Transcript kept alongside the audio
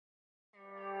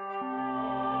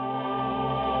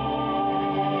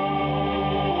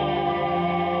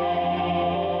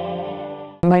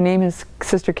My name is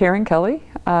Sister Karen Kelly.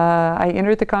 I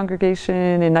entered the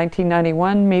congregation in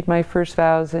 1991, made my first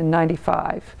vows in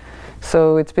 95.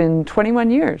 So it's been 21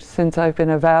 years since I've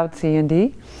been a vowed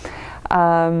CND.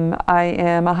 I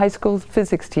am a high school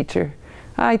physics teacher.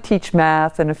 I teach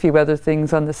math and a few other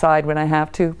things on the side when I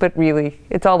have to, but really,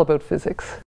 it's all about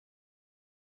physics.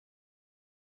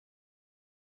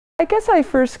 I guess I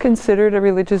first considered a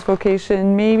religious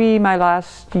vocation maybe my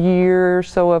last year or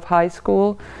so of high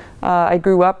school. I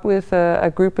grew up with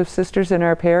a group of sisters in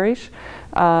our parish.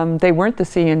 They weren't the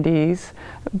CNDs,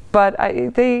 but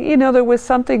there was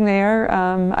something there.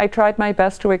 I tried my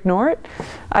best to ignore it.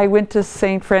 I went to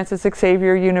St. Francis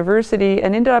Xavier University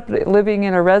and ended up living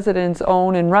in a residence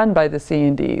owned and run by the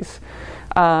CNDs.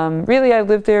 Really, I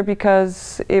lived there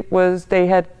because they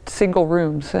had single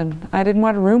rooms and I didn't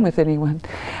want a room with anyone.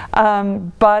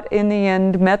 But in the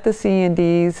end, met the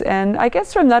CNDs, and I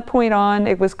guess from that point on,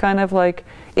 it was kind of like,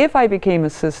 if I became a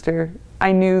sister,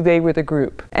 I knew they were the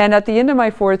group. And at the end of my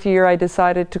 4th year, I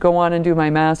decided to go on and do my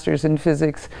master's in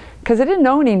physics because I didn't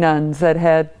know any nuns that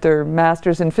had their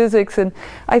master's in physics, and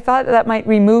I thought that might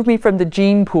remove me from the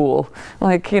gene pool,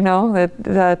 like, you know,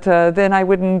 that then I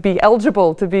wouldn't be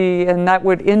eligible to be, and that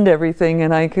would end everything,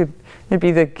 and it'd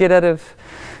be the get out of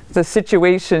the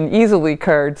situation easily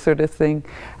card sort of thing.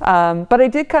 But I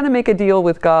did kind of make a deal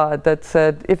with God that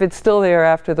said, if it's still there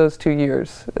after those 2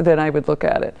 years, then I would look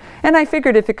at it. And I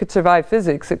figured if it could survive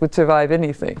physics, it would survive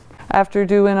anything. After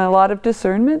doing a lot of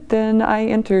discernment, then I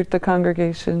entered the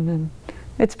congregation, and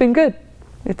it's been good.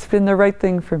 It's been the right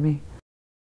thing for me.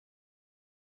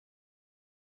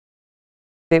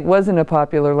 It wasn't a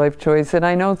popular life choice, and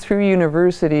I know through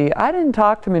university, I didn't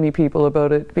talk to many people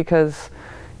about it because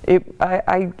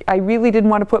I really didn't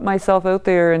want to put myself out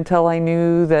there until I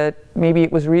knew that maybe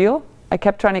it was real. I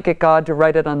kept trying to get God to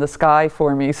write it on the sky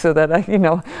for me so that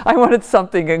I wanted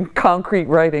something in concrete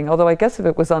writing, although I guess if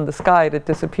it was on the sky, it'd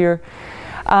disappear.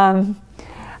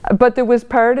 But there was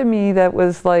part of me that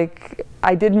was like,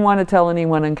 I didn't want to tell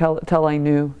anyone until I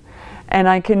knew. And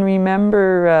I can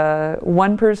remember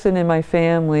one person in my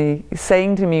family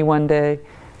saying to me one day,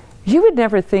 "You would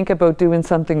never think about doing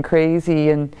something crazy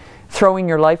and throwing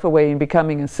your life away and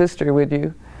becoming a sister, would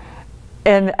you?"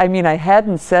 And I mean, I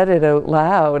hadn't said it out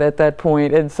loud at that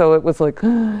point, and so it was like,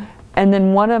 and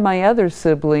then one of my other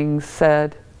siblings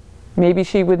said, "Maybe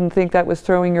she wouldn't think that was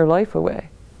throwing your life away."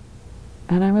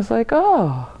 And I was like,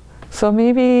 oh, so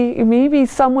maybe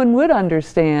someone would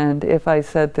understand if I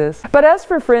said this. But as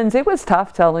for friends, it was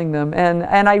tough telling them,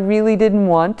 and I really didn't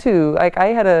want to. Like, I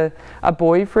had a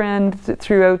boyfriend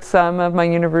throughout some of my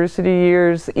university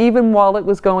years, even while it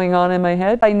was going on in my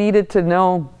head. I needed to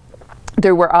know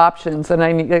there were options, and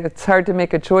it's hard to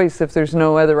make a choice if there's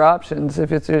no other options, if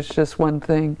there's just one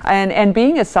thing. And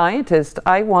being a scientist,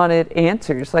 I wanted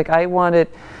answers. Like, I wanted,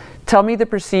 tell me the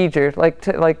procedure,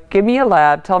 like give me a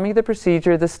lab, tell me the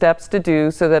procedure, the steps to do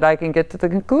so that I can get to the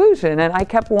conclusion. And I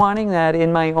kept wanting that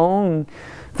in my own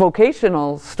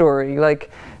vocational story. Like,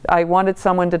 I wanted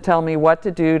someone to tell me what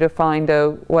to do to find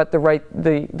out what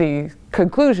the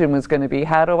conclusion was going to be.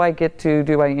 How do I get to,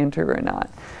 do I enter or not?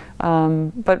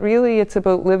 But really, it's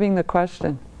about living the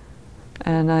question.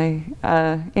 And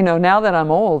now that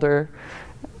I'm older,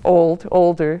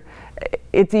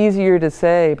 it's easier to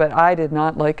say, but I did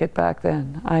not like it back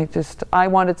then. I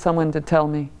wanted someone to tell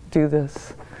me, do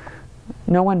this.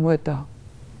 No one would, though.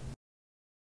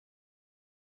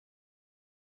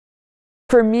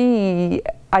 For me,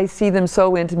 I see them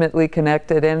so intimately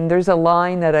connected, and there's a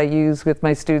line that I use with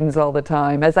my students all the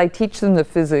time as I teach them the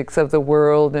physics of the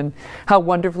world and how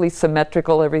wonderfully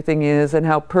symmetrical everything is and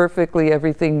how perfectly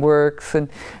everything works, and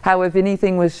how if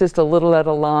anything was just a little out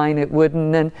of line, it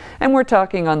wouldn't. And we're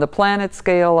talking on the planet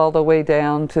scale all the way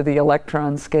down to the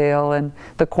electron scale and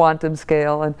the quantum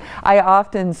scale. And I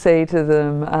often say to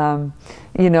them,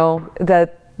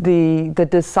 that the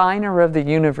designer of the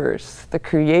universe, the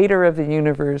creator of the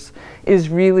universe, is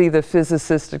really the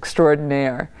Physicist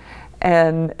Extraordinaire.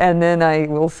 And then I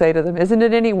will say to them, isn't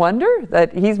it any wonder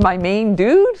that he's my main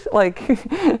dude? Like,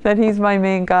 that he's my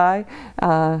main guy?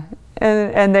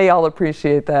 And they all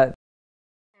appreciate that.